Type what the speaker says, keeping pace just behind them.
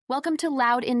Welcome to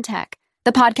Loud in Tech,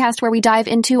 the podcast where we dive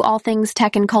into all things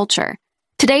tech and culture.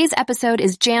 Today's episode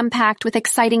is jam-packed with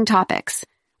exciting topics.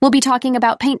 We'll be talking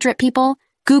about paint drip people,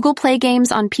 Google Play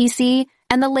games on PC,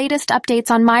 and the latest updates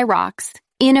on MyRocks,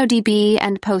 InnoDB,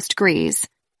 and Postgres.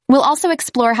 We'll also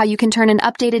explore how you can turn an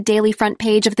updated daily front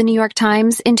page of the New York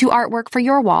Times into artwork for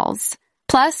your walls.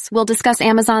 Plus, we'll discuss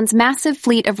Amazon's massive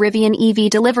fleet of Rivian EV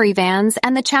delivery vans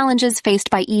and the challenges faced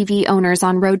by EV owners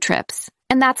on road trips.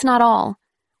 And that's not all.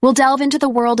 We'll delve into the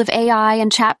world of AI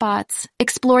and chatbots,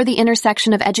 explore the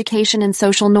intersection of education and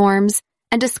social norms,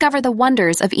 and discover the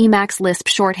wonders of Emacs Lisp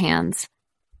shorthands.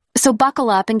 So buckle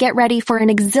up and get ready for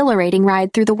an exhilarating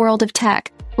ride through the world of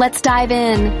tech. Let's dive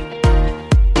in.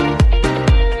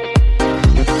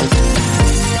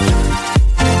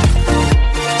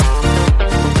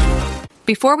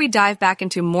 Before we dive back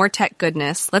into more tech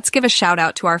goodness, let's give a shout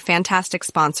out to our fantastic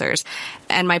sponsors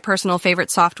and my personal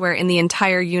favorite software in the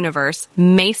entire universe,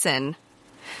 Mason.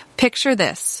 Picture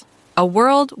this, a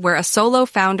world where a solo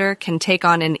founder can take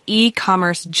on an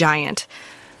e-commerce giant.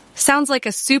 Sounds like a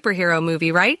superhero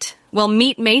movie, right? Well,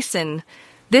 meet Mason.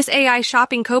 This AI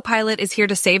shopping co-pilot is here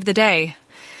to save the day.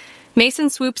 Mason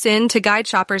swoops in to guide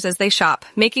shoppers as they shop,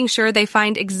 making sure they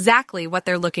find exactly what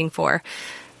they're looking for.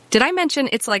 Did I mention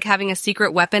it's like having a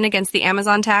secret weapon against the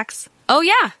Amazon tax? Oh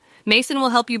yeah! Mason will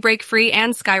help you break free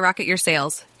and skyrocket your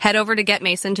sales. Head over to Get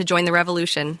Mason to join the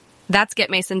revolution. That's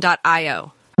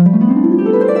getmason.io.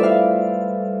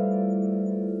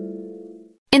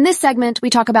 In this segment, we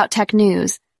talk about tech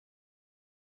news.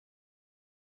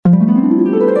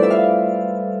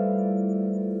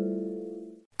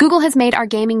 Google has made our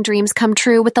gaming dreams come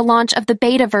true with the launch of the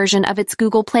beta version of its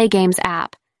Google Play Games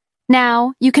app.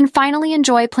 Now, you can finally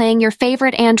enjoy playing your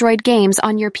favorite Android games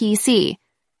on your PC.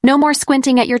 No more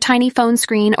squinting at your tiny phone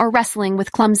screen or wrestling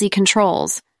with clumsy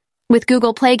controls. With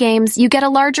Google Play Games, you get a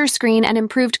larger screen and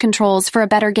improved controls for a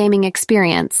better gaming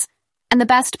experience. And the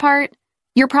best part?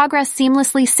 Your progress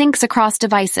seamlessly syncs across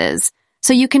devices,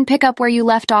 so you can pick up where you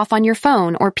left off on your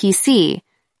phone or PC.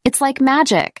 It's like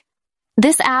magic.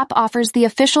 This app offers the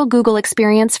official Google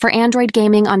experience for Android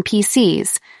gaming on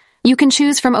PCs. You can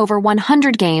choose from over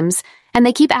 100 games, and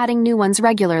they keep adding new ones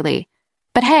regularly.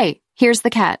 But hey, here's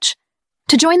the catch.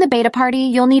 To join the beta party,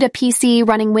 you'll need a PC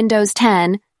running Windows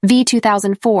 10,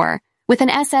 v2004, with an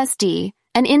SSD,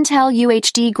 an Intel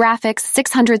UHD Graphics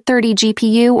 630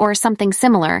 GPU or something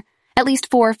similar, at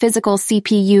least 4 physical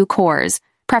CPU cores,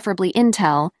 preferably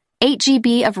Intel, 8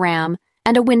 GB of RAM,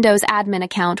 and a Windows admin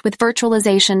account with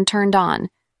virtualization turned on.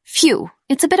 Phew,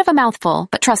 it's a bit of a mouthful,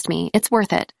 but trust me, it's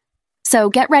worth it.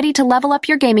 So get ready to level up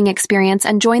your gaming experience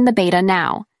and join the beta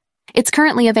now. It's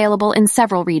currently available in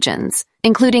several regions,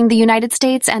 including the United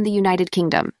States and the United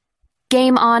Kingdom.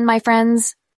 Game on, my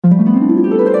friends.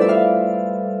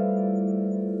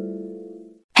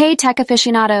 Hey tech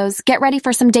aficionados, get ready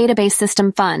for some database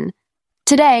system fun.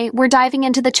 Today, we're diving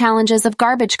into the challenges of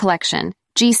garbage collection,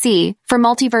 GC, for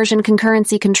multi-version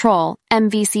concurrency control,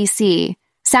 MVCC.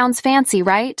 Sounds fancy,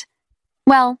 right?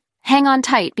 Well, hang on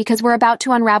tight because we're about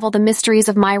to unravel the mysteries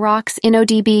of MyRocks,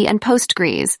 InnoDB, and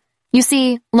Postgres. You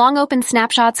see, long open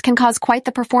snapshots can cause quite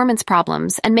the performance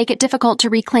problems and make it difficult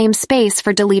to reclaim space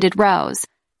for deleted rows.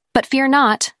 But fear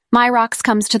not, MyRocks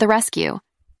comes to the rescue.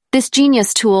 This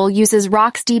genius tool uses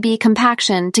RocksDB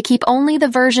compaction to keep only the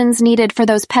versions needed for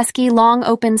those pesky long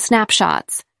open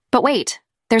snapshots. But wait,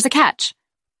 there's a catch.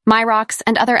 MyRocks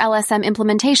and other LSM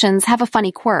implementations have a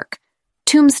funny quirk.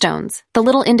 Tombstones, the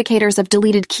little indicators of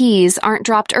deleted keys, aren't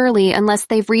dropped early unless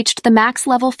they've reached the max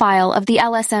level file of the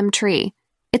LSM tree.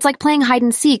 It's like playing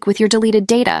hide-and-seek with your deleted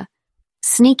data.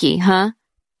 Sneaky, huh?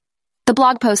 The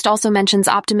blog post also mentions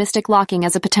optimistic locking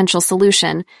as a potential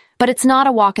solution, but it's not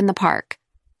a walk in the park.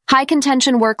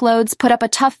 High-contention workloads put up a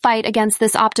tough fight against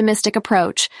this optimistic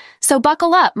approach, so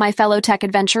buckle up, my fellow tech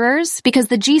adventurers, because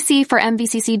the GC for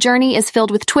MVCC journey is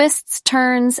filled with twists,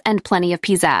 turns, and plenty of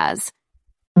pizzazz.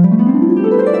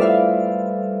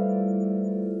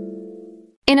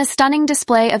 In a stunning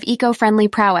display of eco-friendly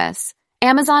prowess,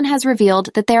 Amazon has revealed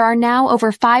that there are now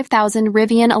over 5,000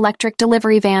 Rivian electric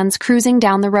delivery vans cruising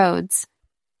down the roads.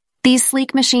 These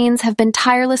sleek machines have been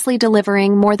tirelessly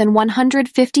delivering more than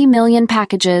 150 million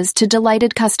packages to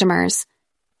delighted customers.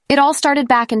 It all started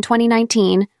back in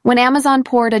 2019 when Amazon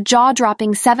poured a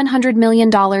jaw-dropping $700 million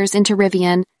into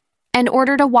Rivian and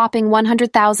ordered a whopping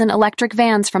 100,000 electric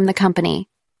vans from the company.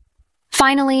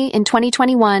 Finally, in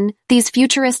 2021, these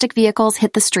futuristic vehicles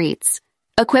hit the streets.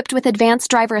 Equipped with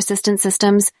advanced driver assistance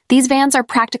systems, these vans are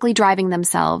practically driving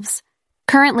themselves.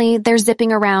 Currently, they're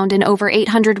zipping around in over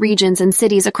 800 regions and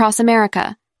cities across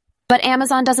America. But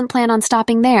Amazon doesn't plan on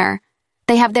stopping there.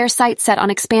 They have their sights set on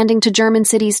expanding to German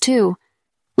cities too.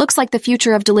 Looks like the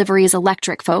future of delivery is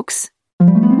electric, folks.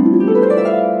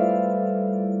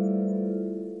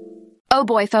 Oh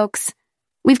boy, folks.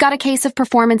 We've got a case of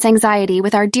performance anxiety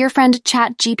with our dear friend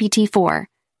ChatGPT-4.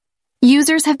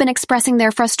 Users have been expressing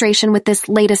their frustration with this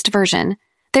latest version.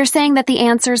 They're saying that the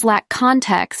answers lack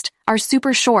context, are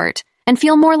super short, and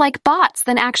feel more like bots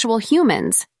than actual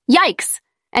humans. Yikes!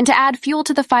 And to add fuel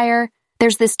to the fire,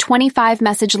 there's this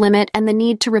 25-message limit and the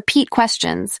need to repeat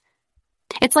questions.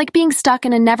 It's like being stuck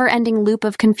in a never-ending loop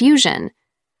of confusion.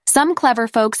 Some clever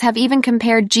folks have even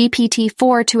compared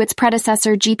GPT-4 to its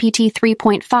predecessor GPT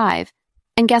 3.5.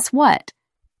 And guess what?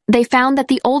 They found that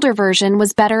the older version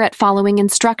was better at following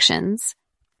instructions.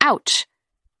 Ouch!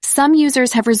 Some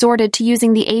users have resorted to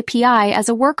using the API as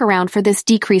a workaround for this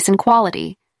decrease in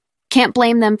quality. Can't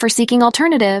blame them for seeking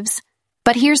alternatives.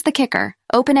 But here's the kicker.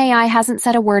 OpenAI hasn't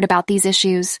said a word about these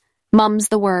issues. Mum's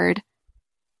the word.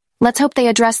 Let's hope they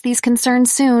address these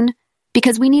concerns soon,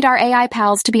 because we need our AI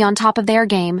pals to be on top of their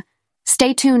game.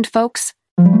 Stay tuned, folks.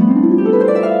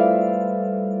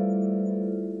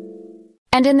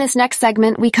 And in this next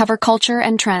segment, we cover culture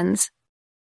and trends.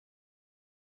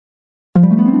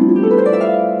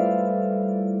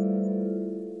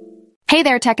 Hey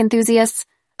there, tech enthusiasts.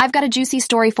 I've got a juicy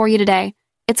story for you today.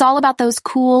 It's all about those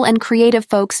cool and creative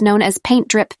folks known as paint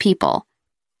drip people.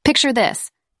 Picture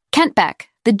this. Kent Beck,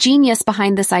 the genius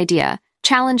behind this idea,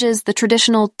 challenges the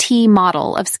traditional T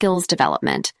model of skills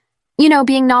development. You know,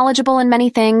 being knowledgeable in many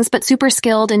things, but super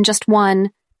skilled in just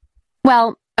one.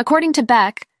 Well, according to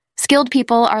Beck, skilled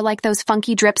people are like those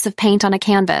funky drips of paint on a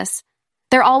canvas.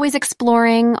 They're always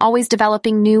exploring, always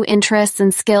developing new interests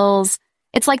and skills.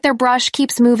 It's like their brush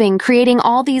keeps moving, creating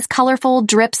all these colorful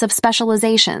drips of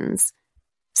specializations.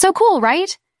 So cool,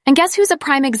 right? And guess who's a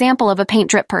prime example of a paint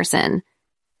drip person?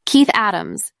 Keith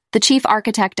Adams, the chief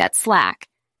architect at Slack.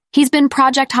 He's been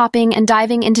project hopping and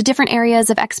diving into different areas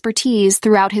of expertise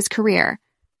throughout his career.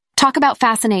 Talk about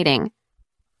fascinating.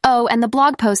 Oh, and the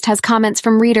blog post has comments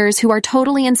from readers who are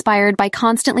totally inspired by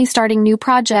constantly starting new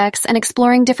projects and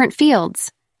exploring different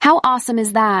fields. How awesome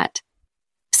is that?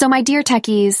 So my dear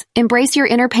techies, embrace your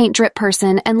inner paint drip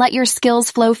person and let your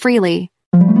skills flow freely.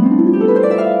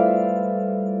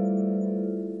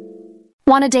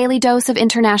 Want a daily dose of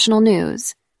international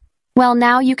news? Well,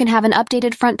 now you can have an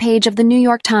updated front page of the New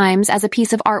York Times as a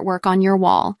piece of artwork on your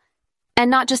wall.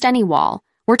 And not just any wall.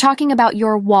 We're talking about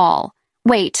your wall.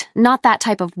 Wait, not that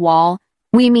type of wall.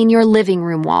 We mean your living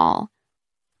room wall.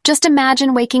 Just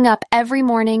imagine waking up every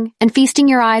morning and feasting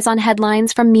your eyes on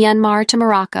headlines from Myanmar to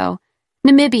Morocco,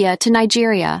 Namibia to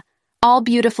Nigeria, all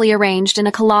beautifully arranged in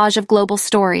a collage of global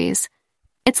stories.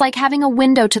 It's like having a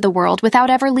window to the world without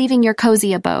ever leaving your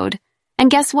cozy abode. And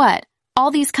guess what? All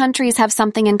these countries have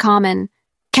something in common.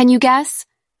 Can you guess?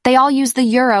 They all use the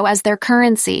euro as their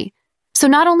currency. So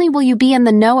not only will you be in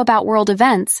the know about world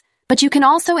events, but you can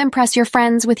also impress your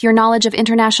friends with your knowledge of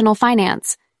international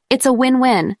finance. It's a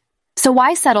win-win. So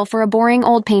why settle for a boring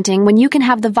old painting when you can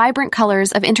have the vibrant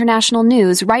colors of international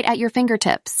news right at your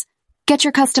fingertips? Get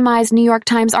your customized New York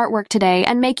Times artwork today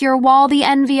and make your wall the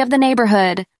envy of the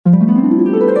neighborhood.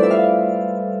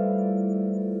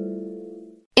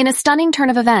 In a stunning turn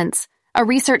of events, a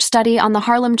research study on the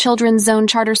Harlem Children's Zone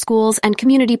charter schools and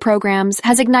community programs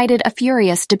has ignited a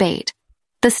furious debate.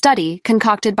 The study,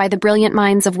 concocted by the brilliant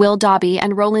minds of Will Dobby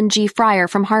and Roland G. Fryer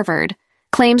from Harvard,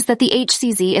 claims that the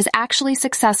HCZ is actually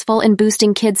successful in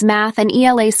boosting kids' math and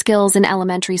ELA skills in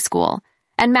elementary school,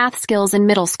 and math skills in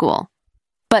middle school.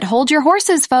 But hold your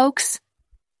horses, folks!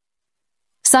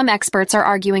 Some experts are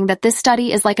arguing that this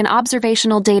study is like an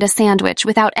observational data sandwich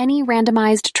without any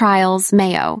randomized trials,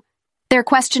 Mayo. They're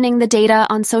questioning the data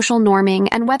on social norming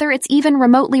and whether it's even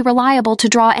remotely reliable to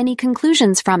draw any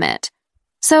conclusions from it.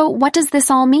 So what does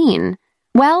this all mean?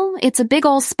 Well, it's a big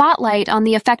ol' spotlight on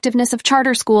the effectiveness of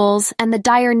charter schools and the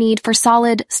dire need for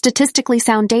solid, statistically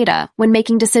sound data when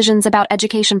making decisions about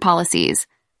education policies.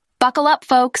 Buckle up,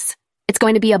 folks. It's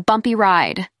going to be a bumpy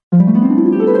ride.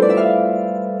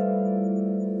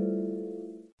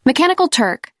 Mechanical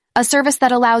Turk, a service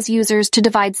that allows users to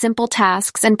divide simple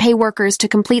tasks and pay workers to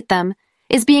complete them,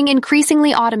 is being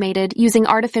increasingly automated using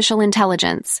artificial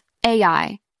intelligence,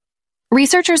 AI.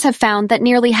 Researchers have found that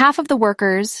nearly half of the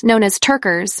workers, known as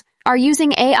Turkers, are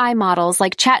using AI models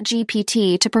like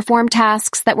ChatGPT to perform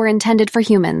tasks that were intended for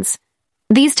humans.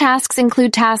 These tasks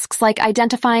include tasks like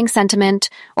identifying sentiment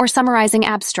or summarizing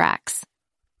abstracts.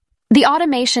 The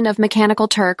automation of Mechanical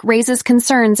Turk raises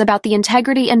concerns about the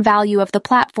integrity and value of the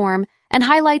platform and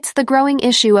highlights the growing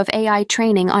issue of AI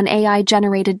training on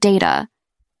AI-generated data.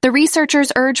 The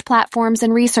researchers urge platforms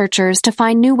and researchers to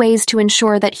find new ways to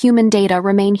ensure that human data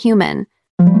remain human.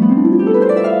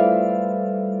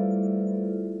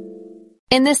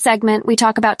 In this segment, we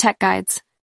talk about tech guides.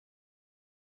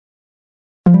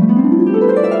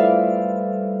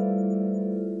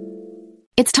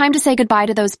 It's time to say goodbye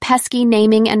to those pesky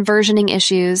naming and versioning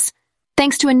issues,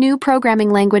 thanks to a new programming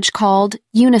language called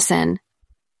Unison.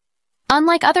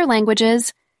 Unlike other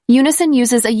languages, Unison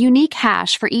uses a unique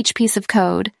hash for each piece of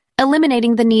code,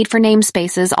 eliminating the need for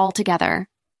namespaces altogether.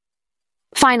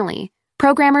 Finally,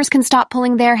 programmers can stop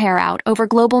pulling their hair out over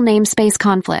global namespace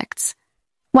conflicts.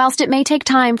 Whilst it may take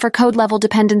time for code-level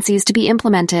dependencies to be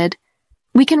implemented,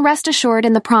 we can rest assured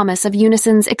in the promise of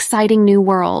Unison's exciting new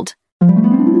world.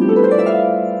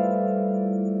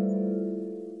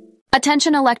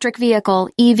 Attention electric vehicle,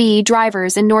 EV,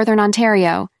 drivers in Northern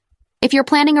Ontario. If you're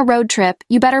planning a road trip,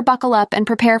 you better buckle up and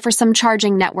prepare for some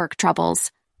charging network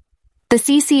troubles. The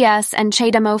CCS and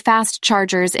CHEDEMO fast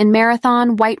chargers in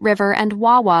Marathon, White River, and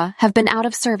Wawa have been out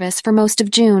of service for most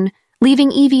of June,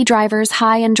 leaving EV drivers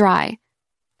high and dry.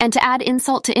 And to add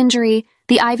insult to injury,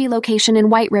 the Ivy location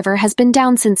in White River has been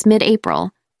down since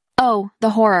mid-April. Oh, the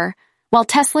horror. While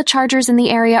Tesla chargers in the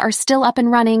area are still up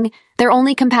and running, they're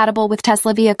only compatible with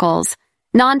Tesla vehicles.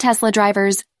 Non-Tesla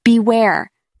drivers, beware.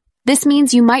 This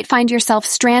means you might find yourself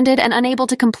stranded and unable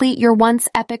to complete your once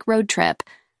epic road trip.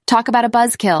 Talk about a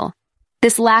buzzkill.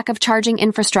 This lack of charging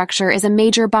infrastructure is a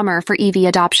major bummer for EV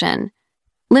adoption.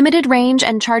 Limited range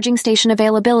and charging station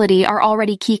availability are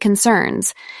already key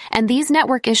concerns, and these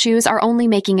network issues are only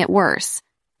making it worse.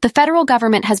 The federal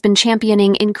government has been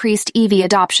championing increased EV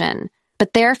adoption,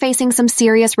 but they're facing some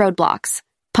serious roadblocks,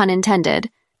 pun intended,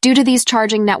 due to these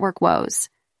charging network woes.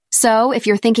 So, if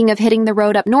you're thinking of hitting the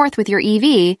road up north with your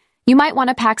EV, you might want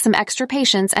to pack some extra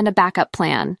patience and a backup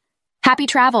plan. Happy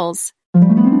travels!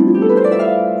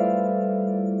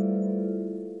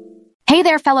 Hey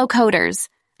there, fellow coders!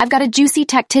 I've got a juicy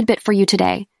tech tidbit for you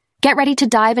today. Get ready to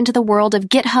dive into the world of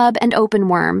GitHub and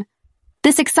OpenWorm.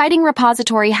 This exciting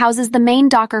repository houses the main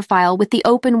Docker file with the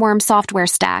OpenWorm software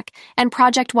stack and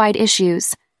project-wide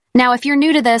issues. Now, if you're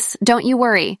new to this, don't you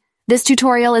worry. This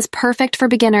tutorial is perfect for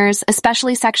beginners,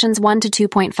 especially sections 1 to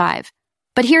 2.5.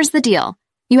 But here's the deal.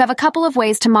 You have a couple of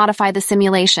ways to modify the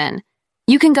simulation.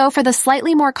 You can go for the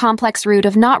slightly more complex route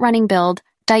of not running build,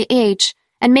 -h,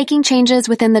 and making changes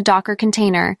within the Docker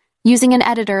container, using an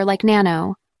editor like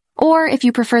Nano. Or, if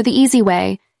you prefer the easy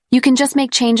way, you can just make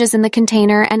changes in the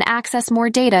container and access more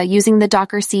data using the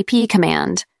docker cp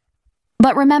command.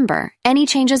 But remember, any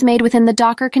changes made within the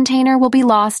Docker container will be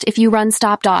lost if you run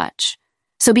stop-dotch.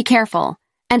 So be careful,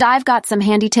 and I've got some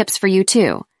handy tips for you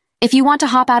too. If you want to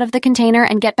hop out of the container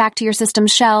and get back to your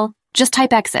system's shell, just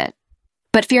type exit.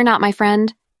 But fear not, my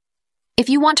friend. If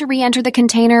you want to re-enter the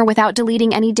container without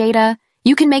deleting any data,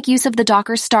 you can make use of the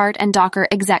docker start and docker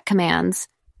exec commands.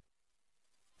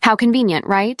 How convenient,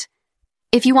 right?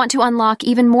 If you want to unlock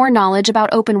even more knowledge about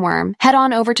OpenWorm, head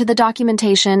on over to the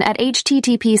documentation at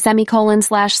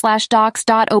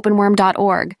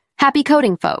http://docs.openworm.org. Happy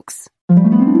coding, folks!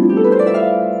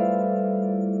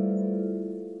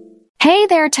 Hey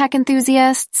there, tech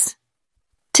enthusiasts!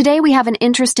 Today we have an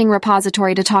interesting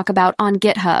repository to talk about on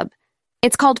GitHub.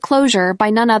 It's called Closure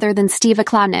by none other than Steve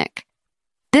Klabnik.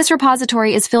 This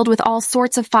repository is filled with all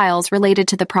sorts of files related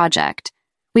to the project.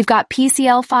 We've got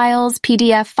PCL files,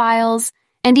 PDF files,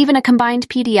 and even a combined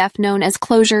PDF known as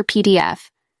Closure PDF.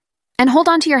 And hold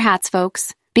on to your hats,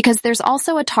 folks, because there's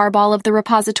also a tarball of the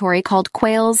repository called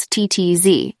Quails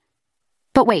TTZ.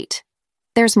 But wait,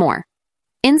 there's more.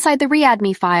 Inside the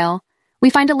readme file, we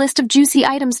find a list of juicy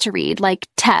items to read, like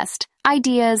test,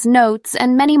 ideas, notes,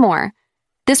 and many more.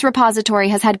 This repository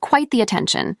has had quite the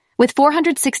attention, with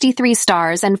 463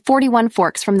 stars and 41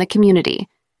 forks from the community.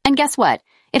 And guess what?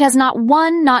 It has not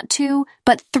one, not two,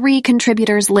 but 3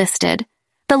 contributors listed.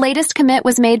 The latest commit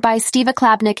was made by Steve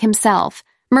Klabnik himself,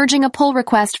 merging a pull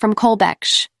request from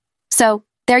Kolbeksh. So,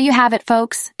 there you have it,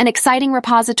 folks, an exciting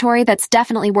repository that's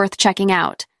definitely worth checking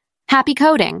out. Happy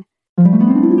coding!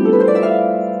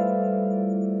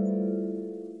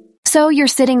 So you're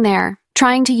sitting there,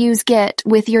 trying to use Git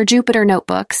with your Jupyter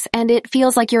notebooks, and it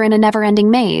feels like you're in a never-ending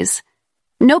maze.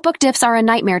 Notebook diffs are a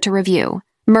nightmare to review.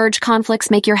 Merge conflicts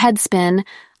make your head spin,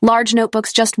 large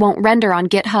notebooks just won't render on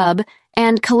GitHub,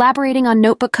 and collaborating on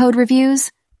notebook code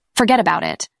reviews? Forget about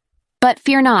it. But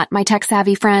fear not, my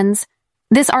tech-savvy friends.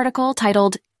 This article,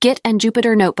 titled Git and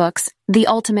Jupyter Notebooks, The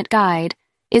Ultimate Guide,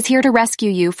 is here to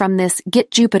rescue you from this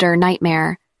Git Jupyter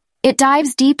nightmare. It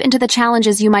dives deep into the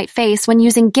challenges you might face when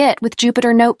using Git with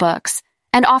Jupyter notebooks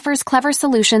and offers clever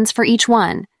solutions for each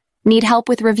one. Need help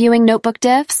with reviewing notebook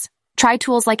diffs? Try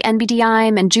tools like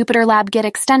NBDIM and Jupyter Lab Git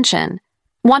extension.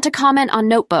 Want to comment on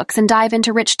notebooks and dive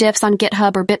into rich diffs on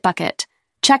GitHub or Bitbucket?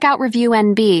 Check out Review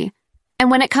NB. And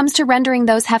when it comes to rendering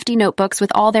those hefty notebooks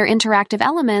with all their interactive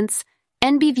elements,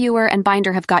 NB Viewer and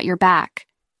Binder have got your back.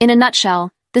 In a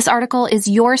nutshell, this article is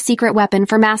your secret weapon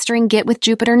for mastering Git with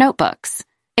Jupyter Notebooks.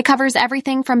 It covers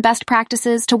everything from best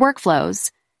practices to workflows,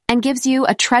 and gives you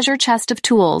a treasure chest of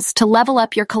tools to level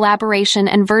up your collaboration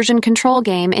and version control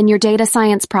game in your data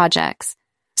science projects.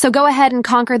 So go ahead and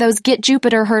conquer those Git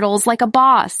Jupyter hurdles like a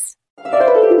boss.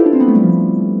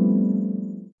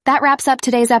 That wraps up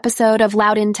today's episode of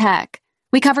Loud in Tech.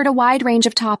 We covered a wide range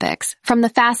of topics, from the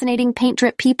fascinating paint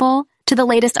drip people to the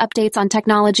latest updates on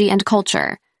technology and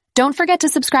culture. Don't forget to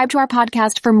subscribe to our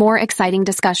podcast for more exciting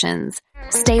discussions.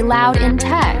 Stay loud in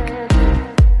tech.